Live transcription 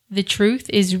The truth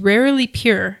is rarely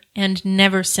pure and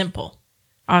never simple.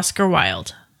 Oscar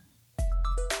Wilde.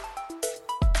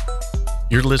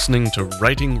 You're listening to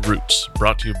Writing Roots,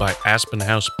 brought to you by Aspen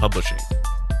House Publishing.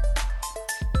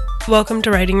 Welcome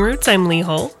to Writing Roots. I'm Lee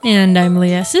Hull. And I'm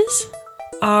Lee Esses.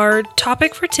 Our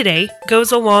topic for today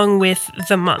goes along with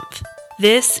the month.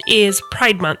 This is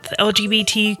Pride Month,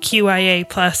 LGBTQIA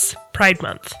plus Pride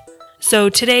Month. So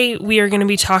today we are going to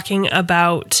be talking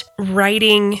about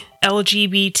writing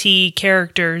LGBT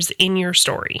characters in your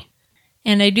story.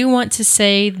 And I do want to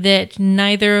say that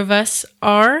neither of us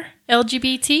are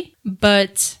LGBT,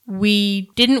 but we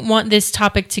didn't want this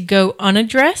topic to go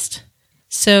unaddressed.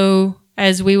 So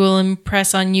as we will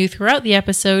impress on you throughout the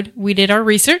episode, we did our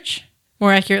research.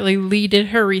 More accurately, Lee did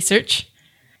her research.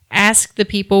 Ask the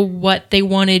people what they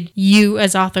wanted you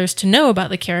as authors to know about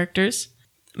the characters.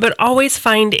 But always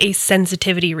find a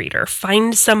sensitivity reader.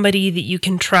 Find somebody that you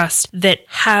can trust that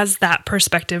has that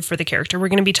perspective for the character. We're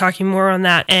going to be talking more on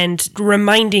that and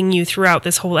reminding you throughout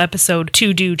this whole episode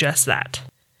to do just that.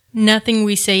 Nothing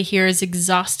we say here is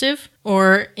exhaustive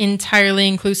or entirely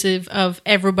inclusive of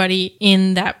everybody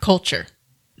in that culture.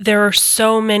 There are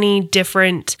so many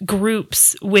different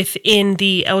groups within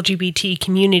the LGBT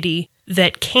community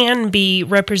that can be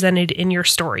represented in your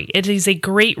story. It is a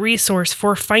great resource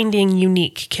for finding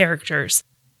unique characters.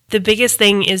 The biggest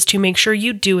thing is to make sure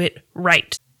you do it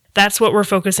right. That's what we're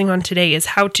focusing on today, is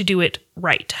how to do it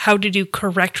right, how to do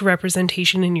correct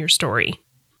representation in your story.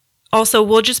 Also,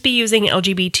 we'll just be using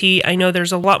LGBT. I know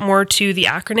there's a lot more to the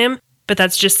acronym, but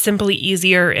that's just simply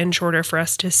easier and shorter for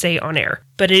us to say on air.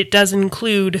 But it does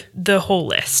include the whole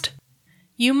list.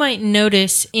 You might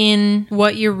notice in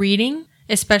what you're reading,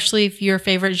 especially if your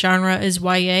favorite genre is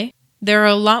YA, there are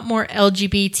a lot more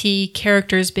LGBT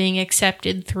characters being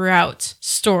accepted throughout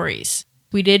stories.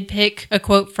 We did pick a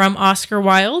quote from Oscar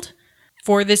Wilde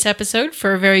for this episode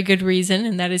for a very good reason,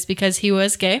 and that is because he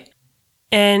was gay.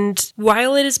 And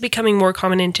while it is becoming more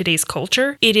common in today's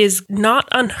culture, it is not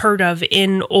unheard of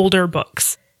in older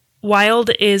books.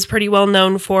 Wilde is pretty well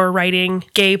known for writing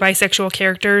gay bisexual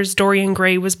characters. Dorian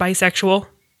Gray was bisexual.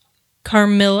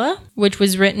 Carmilla, which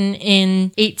was written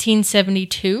in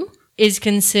 1872, is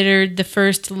considered the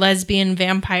first lesbian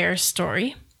vampire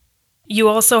story. You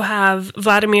also have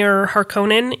Vladimir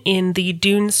Harkonnen in the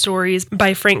Dune stories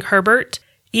by Frank Herbert.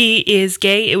 He is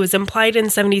gay. It was implied in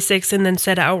 76 and then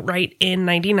said outright in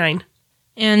 99.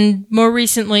 And more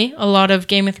recently, a lot of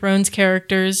Game of Thrones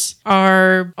characters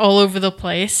are all over the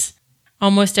place.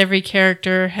 Almost every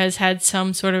character has had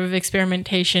some sort of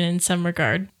experimentation in some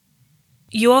regard.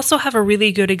 You also have a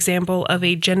really good example of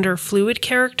a gender-fluid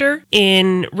character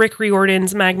in Rick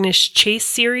Riordan's Magnus Chase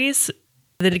series.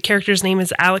 The character's name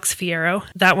is Alex Fierro.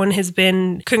 That one has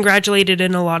been congratulated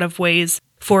in a lot of ways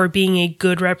for being a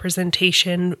good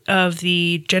representation of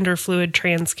the gender-fluid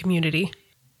trans community.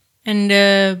 And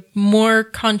a more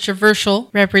controversial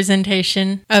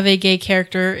representation of a gay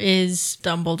character is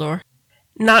Dumbledore.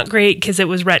 Not great because it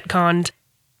was retconned.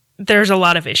 There's a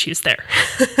lot of issues there.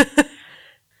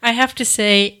 I have to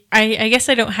say, I guess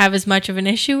I don't have as much of an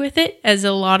issue with it as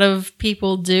a lot of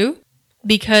people do,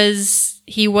 because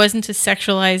he wasn't a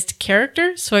sexualized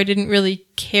character, so I didn't really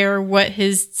care what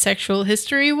his sexual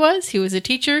history was. He was a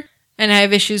teacher, and I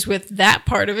have issues with that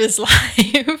part of his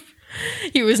life.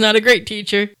 He was not a great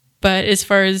teacher, but as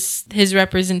far as his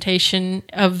representation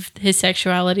of his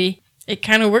sexuality, it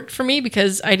kind of worked for me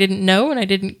because I didn't know and I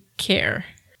didn't care.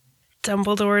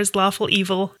 Dumbledore is lawful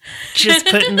evil. Just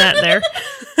putting that there.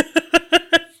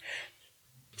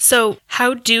 So,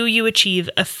 how do you achieve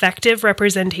effective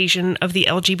representation of the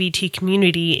LGBT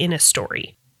community in a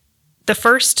story? The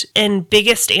first and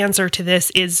biggest answer to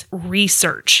this is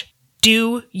research.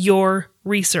 Do your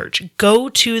research. Go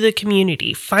to the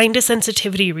community. Find a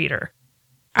sensitivity reader.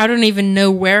 I don't even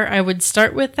know where I would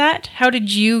start with that. How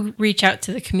did you reach out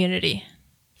to the community?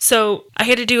 So, I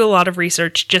had to do a lot of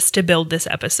research just to build this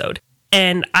episode.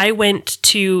 And I went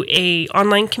to a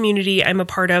online community I'm a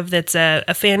part of that's a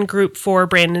fan group for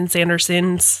Brandon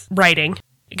Sanderson's writing,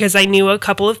 because I knew a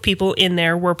couple of people in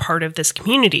there were part of this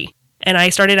community. And I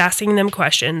started asking them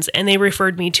questions, and they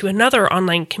referred me to another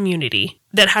online community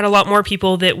that had a lot more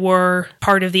people that were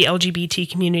part of the LGBT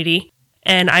community.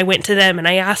 And I went to them and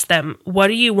I asked them, what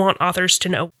do you want authors to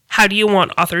know? How do you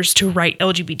want authors to write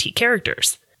LGBT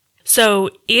characters?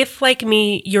 So if, like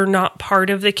me, you're not part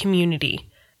of the community,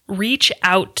 reach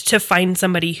out to find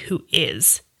somebody who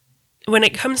is. When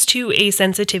it comes to a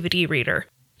sensitivity reader,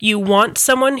 you want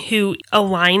someone who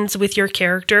aligns with your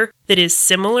character, that is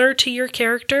similar to your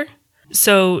character.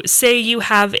 So say you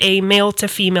have a male to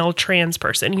female trans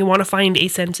person. You want to find a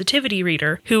sensitivity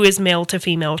reader who is male to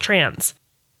female trans.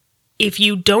 If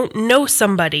you don't know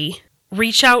somebody,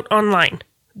 reach out online.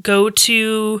 Go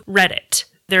to Reddit.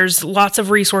 There's lots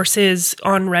of resources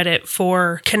on Reddit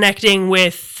for connecting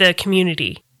with the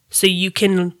community, so you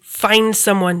can find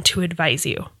someone to advise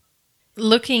you.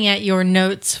 Looking at your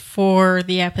notes for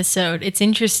the episode, it's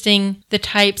interesting the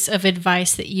types of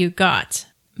advice that you got.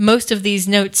 Most of these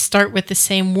notes start with the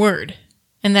same word,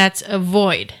 and that's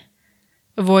avoid.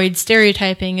 Avoid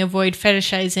stereotyping, avoid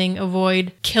fetishizing,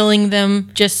 avoid killing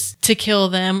them just to kill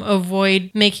them,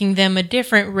 avoid making them a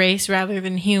different race rather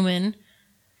than human.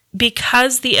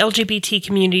 Because the LGBT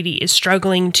community is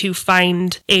struggling to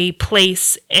find a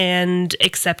place and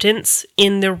acceptance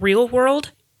in the real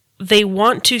world, they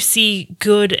want to see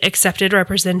good accepted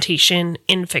representation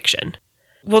in fiction.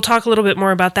 We'll talk a little bit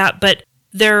more about that, but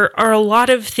there are a lot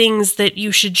of things that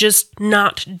you should just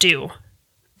not do.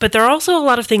 But there are also a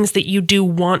lot of things that you do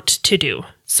want to do.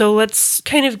 So let's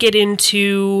kind of get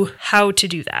into how to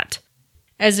do that.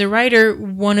 As a writer,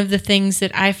 one of the things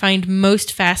that I find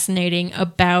most fascinating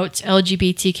about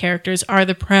LGBT characters are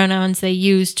the pronouns they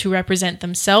use to represent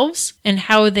themselves and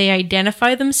how they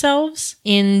identify themselves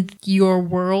in your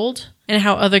world and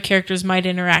how other characters might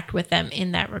interact with them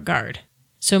in that regard.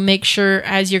 So make sure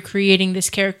as you're creating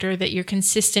this character that you're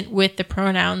consistent with the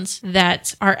pronouns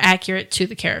that are accurate to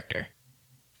the character.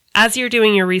 As you're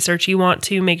doing your research, you want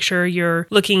to make sure you're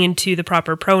looking into the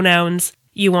proper pronouns.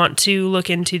 You want to look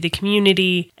into the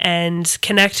community and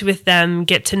connect with them,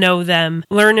 get to know them,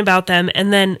 learn about them,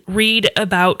 and then read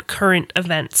about current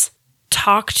events.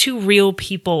 Talk to real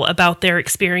people about their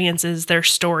experiences, their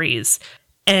stories,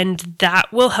 and that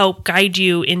will help guide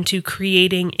you into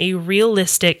creating a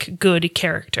realistic, good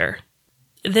character.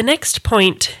 The next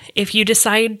point, if you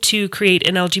decide to create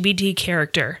an LGBT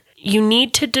character, you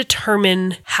need to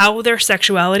determine how their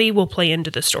sexuality will play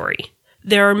into the story.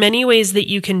 There are many ways that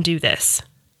you can do this.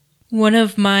 One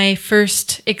of my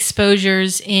first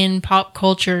exposures in pop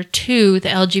culture to the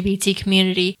LGBT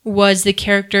community was the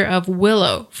character of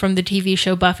Willow from the TV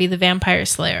show Buffy the Vampire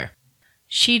Slayer.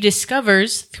 She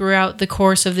discovers throughout the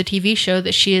course of the TV show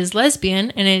that she is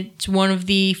lesbian, and it's one of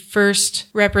the first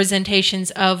representations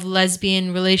of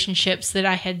lesbian relationships that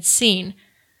I had seen.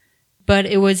 But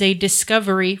it was a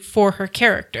discovery for her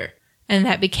character, and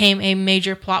that became a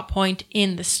major plot point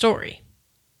in the story.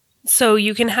 So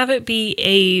you can have it be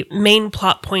a main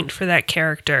plot point for that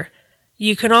character.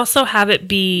 You can also have it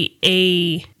be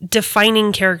a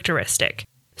defining characteristic.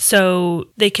 So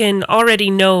they can already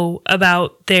know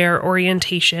about their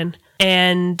orientation,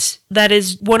 and that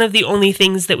is one of the only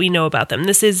things that we know about them.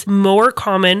 This is more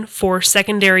common for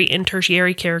secondary and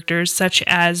tertiary characters such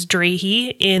as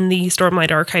Drahe in the Stormlight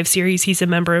Archive series. He's a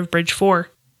member of Bridge 4.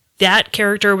 That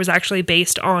character was actually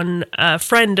based on a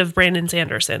friend of Brandon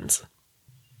Sanderson's.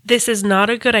 This is not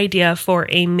a good idea for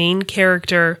a main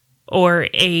character or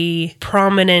a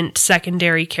prominent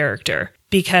secondary character,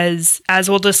 because, as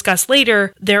we'll discuss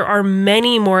later, there are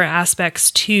many more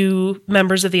aspects to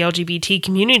members of the LGBT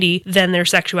community than their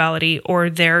sexuality or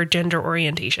their gender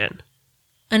orientation.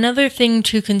 Another thing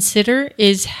to consider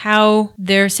is how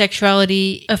their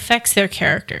sexuality affects their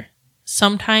character.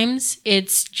 Sometimes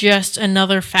it's just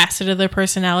another facet of their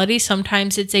personality.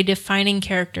 Sometimes it's a defining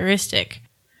characteristic.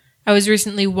 I was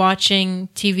recently watching a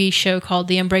TV show called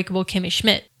The Unbreakable Kimmy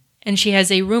Schmidt, and she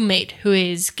has a roommate who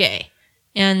is gay.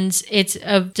 And it's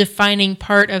a defining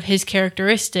part of his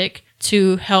characteristic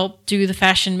to help do the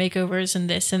fashion makeovers and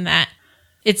this and that.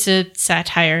 It's a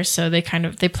satire, so they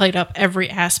played up every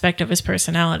aspect of his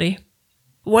personality.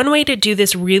 One way to do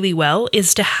this really well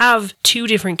is to have two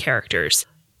different characters.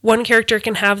 One character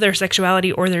can have their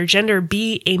sexuality or their gender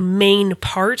be a main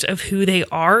part of who they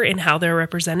are and how they're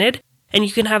represented. And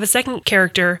you can have a second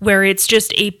character where it's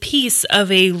just a piece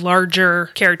of a larger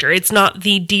character. It's not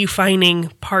the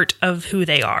defining part of who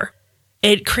they are.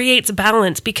 It creates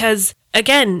balance because,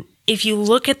 again, if you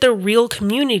look at the real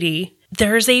community,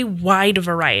 there's a wide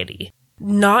variety.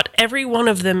 Not every one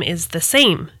of them is the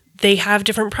same. They have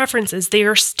different preferences. They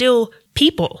are still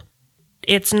people.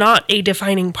 It's not a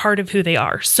defining part of who they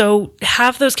are. So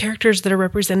have those characters that are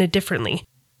represented differently.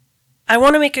 I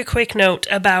want to make a quick note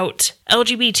about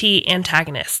LGBT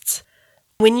antagonists.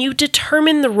 When you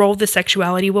determine the role the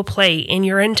sexuality will play in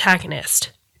your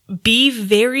antagonist, be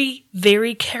very,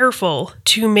 very careful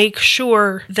to make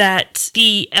sure that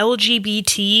the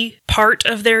LGBT part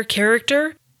of their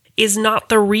character is not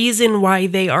the reason why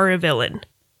they are a villain,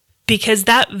 because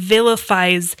that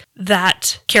vilifies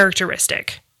that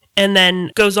characteristic and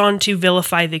then goes on to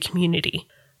vilify the community.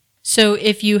 So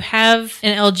if you have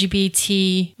an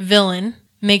LGBT villain,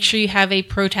 make sure you have a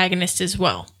protagonist as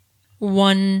well.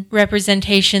 One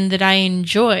representation that I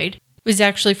enjoyed was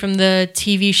actually from the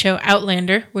TV show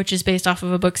Outlander, which is based off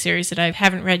of a book series that I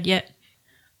haven't read yet.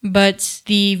 But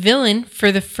the villain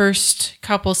for the first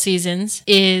couple seasons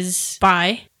is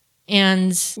bi,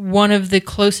 and one of the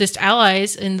closest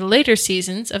allies in the later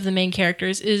seasons of the main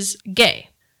characters is gay.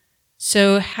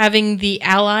 So having the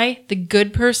ally, the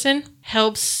good person,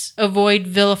 helps avoid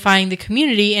vilifying the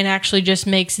community and actually just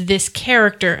makes this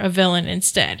character a villain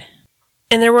instead.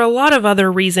 And there were a lot of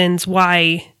other reasons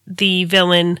why the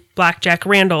villain, Blackjack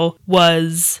Randall,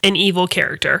 was an evil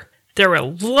character. There were a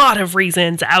lot of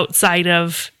reasons outside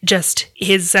of just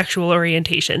his sexual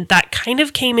orientation that kind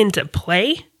of came into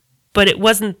play, but it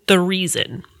wasn't the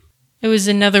reason. It was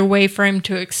another way for him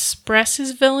to express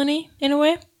his villainy, in a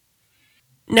way.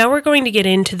 Now we're going to get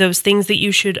into those things that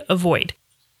you should avoid.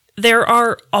 There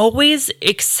are always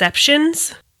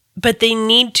exceptions, but they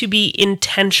need to be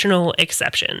intentional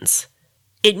exceptions.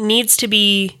 It needs to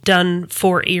be done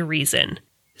for a reason.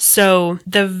 So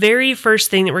the very first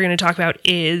thing that we're going to talk about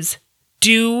is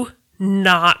do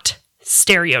not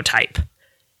stereotype.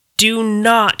 Do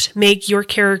not make your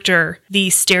character the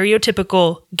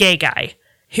stereotypical gay guy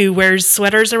who wears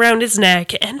sweaters around his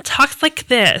neck and talks like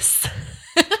this.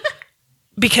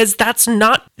 Because that's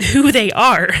not who they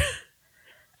are.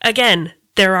 Again,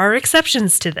 there are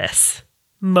exceptions to this,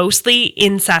 mostly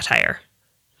in satire.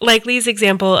 Like Lee's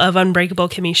example of Unbreakable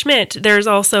Kimmy Schmidt, there's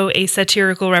also a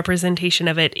satirical representation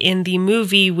of it in the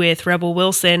movie with Rebel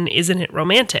Wilson, Isn't It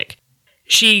Romantic?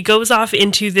 She goes off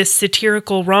into this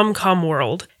satirical rom-com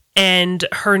world, and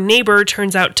her neighbor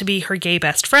turns out to be her gay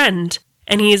best friend,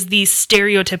 and he is the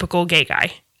stereotypical gay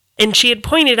guy. And she had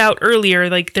pointed out earlier,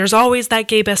 like, there's always that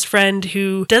gay best friend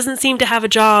who doesn't seem to have a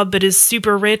job but is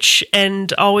super rich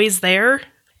and always there.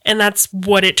 And that's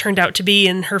what it turned out to be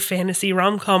in her fantasy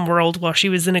rom-com world while she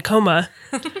was in a coma.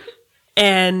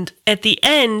 And at the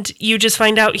end, you just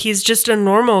find out he's just a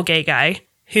normal gay guy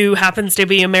who happens to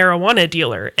be a marijuana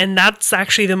dealer. And that's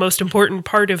actually the most important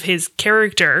part of his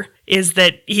character, is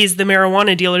that he's the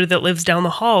marijuana dealer that lives down the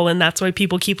hall, and that's why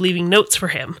people keep leaving notes for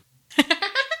him.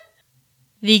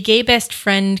 The gay best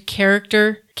friend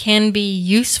character can be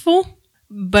useful,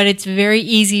 but it's very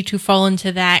easy to fall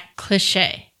into that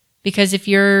cliche. Because if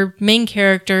your main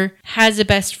character has a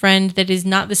best friend that is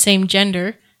not the same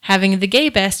gender, having the gay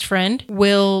best friend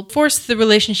will force the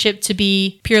relationship to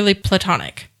be purely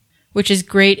platonic, which is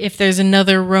great if there's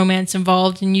another romance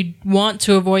involved and you want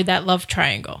to avoid that love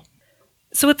triangle.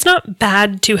 So it's not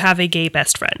bad to have a gay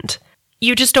best friend.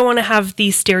 You just don't want to have the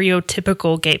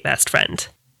stereotypical gay best friend.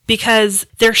 Because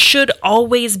there should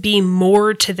always be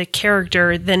more to the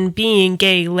character than being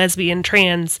gay, lesbian,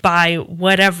 trans, bi,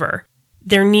 whatever.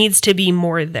 There needs to be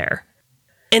more there.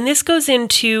 And this goes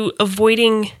into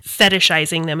avoiding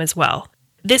fetishizing them as well.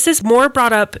 This is more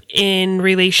brought up in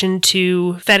relation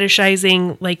to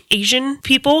fetishizing like Asian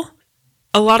people.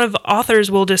 A lot of authors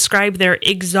will describe their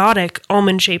exotic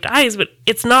almond-shaped eyes, but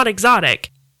it's not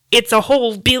exotic. It's a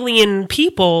whole billion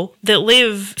people that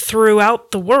live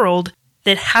throughout the world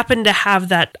that happen to have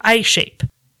that eye shape.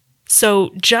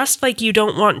 So just like you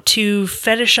don't want to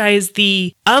fetishize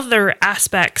the other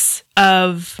aspects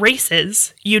of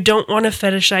races, you don't want to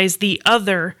fetishize the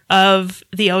other of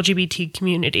the LGBT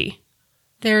community.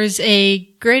 There's a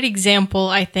great example,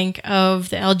 I think,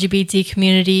 of the LGBT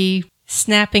community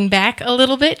snapping back a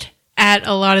little bit at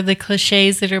a lot of the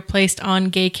cliches that are placed on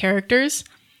gay characters.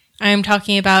 I am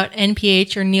talking about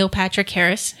NPH, or Neil Patrick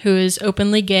Harris, who is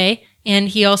openly gay, and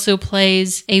he also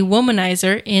plays a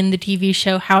womanizer in the TV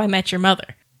show How I Met Your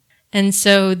Mother. And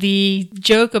so the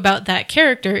joke about that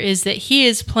character is that he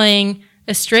is playing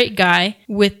a straight guy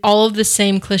with all of the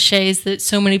same cliches that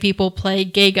so many people play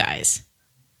gay guys.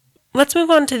 Let's move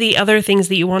on to the other things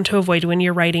that you want to avoid when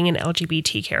you're writing an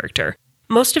LGBT character.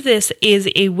 Most of this is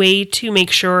a way to make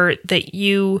sure that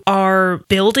you are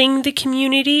building the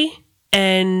community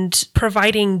and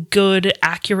providing good,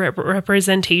 accurate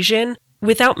representation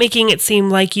without making it seem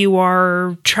like you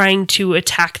are trying to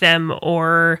attack them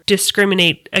or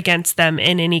discriminate against them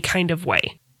in any kind of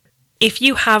way. If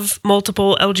you have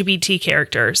multiple LGBT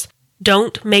characters,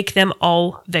 don't make them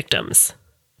all victims.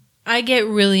 I get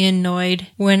really annoyed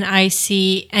when I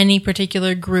see any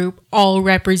particular group all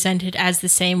represented as the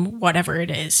same whatever it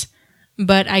is.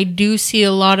 But I do see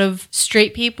a lot of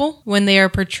straight people, when they are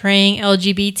portraying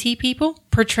LGBT people,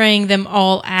 portraying them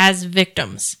all as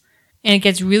victims. And it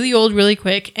gets really old really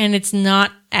quick, and it's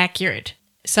not accurate.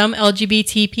 Some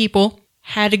LGBT people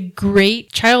had a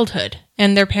great childhood,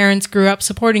 and their parents grew up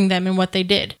supporting them in what they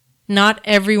did. Not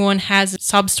everyone has a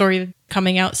sob story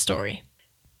coming out story.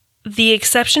 The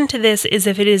exception to this is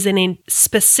if it is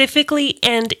specifically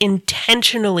and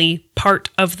intentionally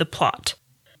part of the plot.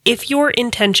 If your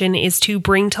intention is to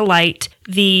bring to light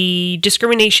the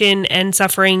discrimination and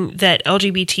suffering that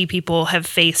LGBT people have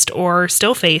faced or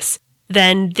still face,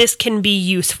 then this can be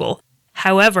useful.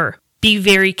 However, be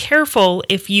very careful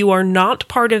if you are not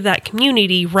part of that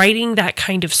community writing that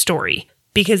kind of story,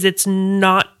 because it's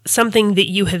not something that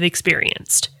you have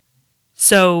experienced.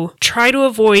 So try to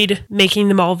avoid making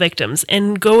them all victims,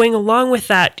 and going along with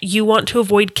that, you want to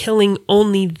avoid killing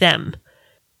only them.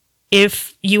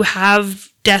 If you have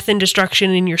death and destruction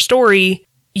in your story,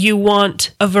 you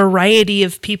want a variety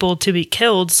of people to be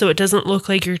killed so it doesn't look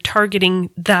like you're targeting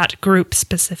that group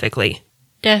specifically.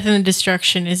 Death and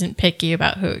destruction isn't picky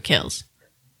about who it kills.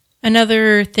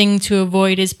 Another thing to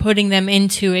avoid is putting them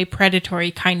into a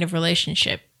predatory kind of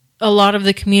relationship. A lot of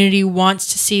the community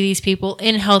wants to see these people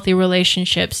in healthy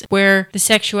relationships where the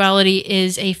sexuality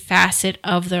is a facet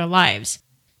of their lives.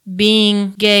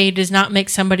 Being gay does not make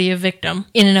somebody a victim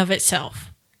in and of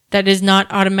itself. That does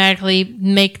not automatically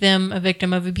make them a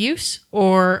victim of abuse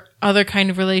or other kind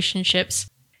of relationships.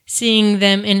 Seeing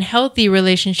them in healthy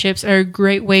relationships are a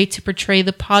great way to portray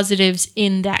the positives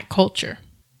in that culture.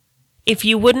 If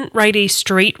you wouldn't write a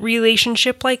straight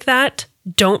relationship like that,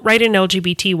 don't write an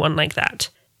LGBT one like that.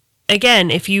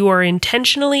 Again, if you are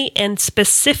intentionally and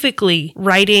specifically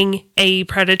writing a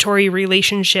predatory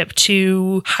relationship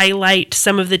to highlight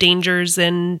some of the dangers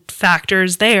and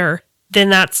factors there, then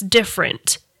that's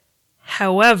different.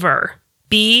 However,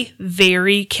 be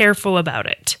very careful about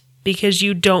it, because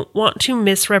you don't want to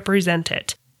misrepresent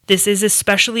it. This is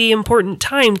especially important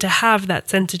time to have that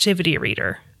sensitivity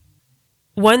reader.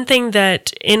 One thing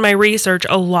that in my research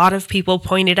a lot of people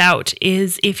pointed out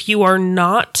is if you are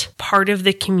not part of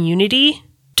the community,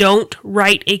 don't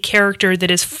write a character that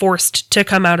is forced to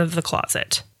come out of the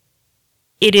closet.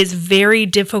 It is very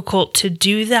difficult to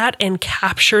do that and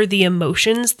capture the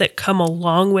emotions that come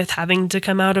along with having to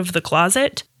come out of the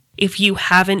closet if you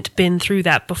haven't been through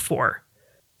that before.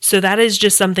 So that is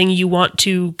just something you want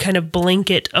to kind of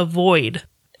blanket avoid,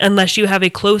 unless you have a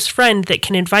close friend that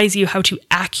can advise you how to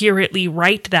accurately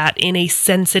write that in a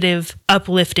sensitive,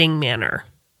 uplifting manner.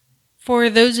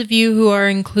 For those of you who are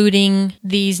including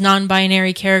these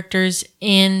non-binary characters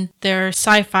in their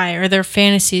sci-fi or their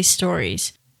fantasy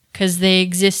stories, because they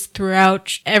exist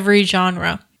throughout every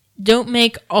genre, don't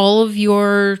make all of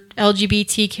your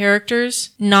LGBT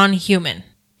characters non-human.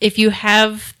 If you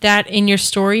have that in your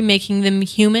story, making them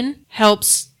human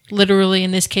helps, literally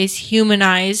in this case,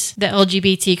 humanize the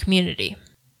LGBT community.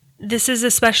 This is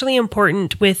especially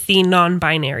important with the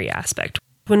non-binary aspect.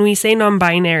 When we say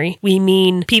non-binary, we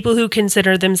mean people who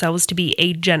consider themselves to be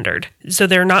agendered. So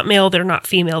they're not male, they're not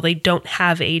female, they don't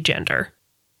have a gender.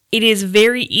 It is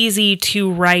very easy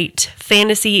to write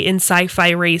fantasy and sci-fi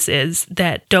races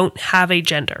that don't have a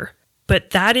gender,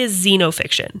 but that is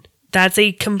xenofiction. That's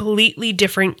a completely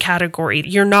different category.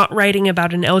 You're not writing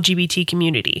about an LGBT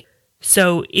community.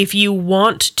 So if you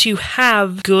want to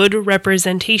have good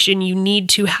representation, you need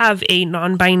to have a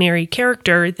non-binary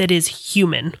character that is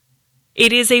human.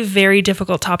 It is a very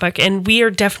difficult topic, and we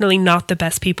are definitely not the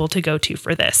best people to go to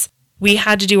for this. We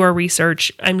had to do our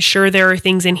research. I'm sure there are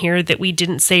things in here that we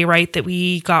didn't say right, that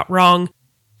we got wrong.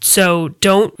 So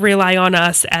don't rely on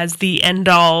us as the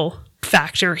end-all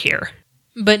factor here.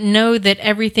 But know that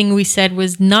everything we said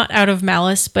was not out of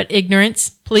malice, but ignorance.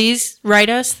 Please write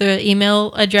us. The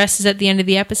email address is at the end of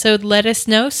the episode. Let us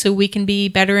know so we can be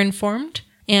better informed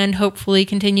and hopefully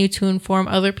continue to inform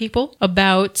other people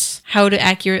about how to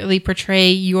accurately portray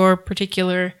your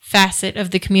particular facet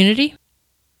of the community.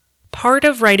 Part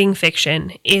of writing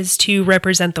fiction is to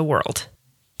represent the world.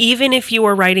 Even if you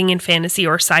are writing in fantasy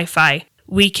or sci-fi,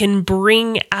 we can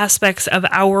bring aspects of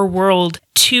our world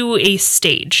to a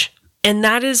stage. And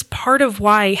that is part of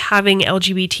why having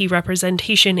LGBT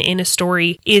representation in a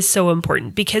story is so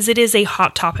important, because it is a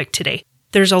hot topic today.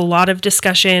 There's a lot of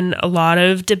discussion, a lot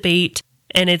of debate,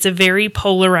 and it's a very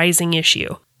polarizing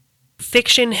issue.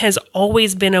 Fiction has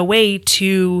always been a way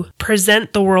to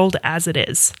present the world as it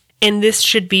is, and this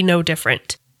should be no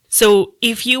different. So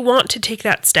if you want to take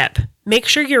that step, make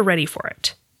sure you're ready for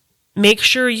it. Make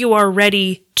sure you are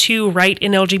ready to write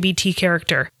an LGBT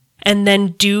character. And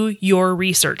then do your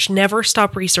research. Never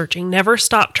stop researching. Never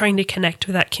stop trying to connect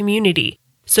with that community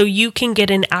so you can get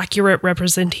an accurate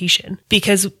representation,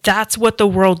 because that's what the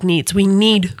world needs. We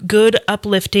need good,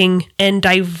 uplifting, and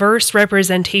diverse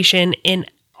representation in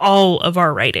all of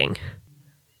our writing.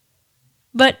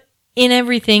 But in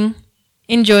everything,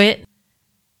 enjoy it.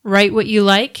 Write what you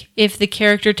like. If the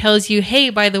character tells you,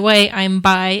 hey, by the way, I'm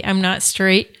bi, I'm not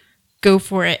straight, go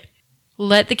for it.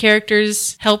 Let the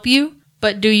characters help you.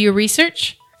 But do your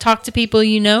research, talk to people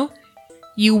you know.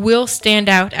 You will stand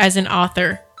out as an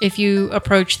author if you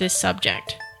approach this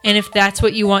subject. And if that's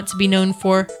what you want to be known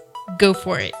for, go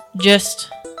for it. Just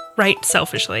write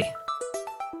selfishly.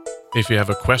 If you have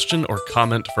a question or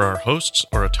comment for our hosts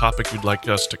or a topic you'd like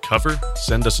us to cover,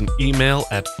 send us an email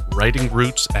at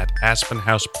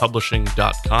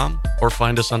writingroots@aspenhousepublishing.com or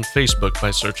find us on Facebook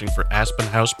by searching for Aspen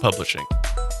House Publishing.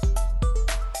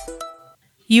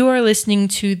 You are listening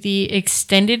to the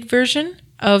extended version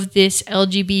of this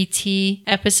LGBT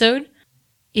episode.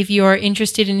 If you are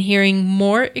interested in hearing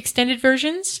more extended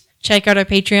versions, check out our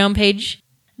Patreon page.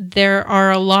 There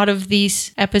are a lot of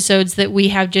these episodes that we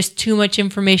have just too much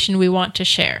information we want to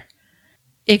share.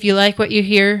 If you like what you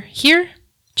hear here,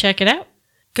 check it out.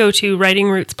 Go to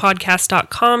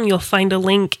writingrootspodcast.com. You'll find a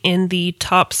link in the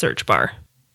top search bar.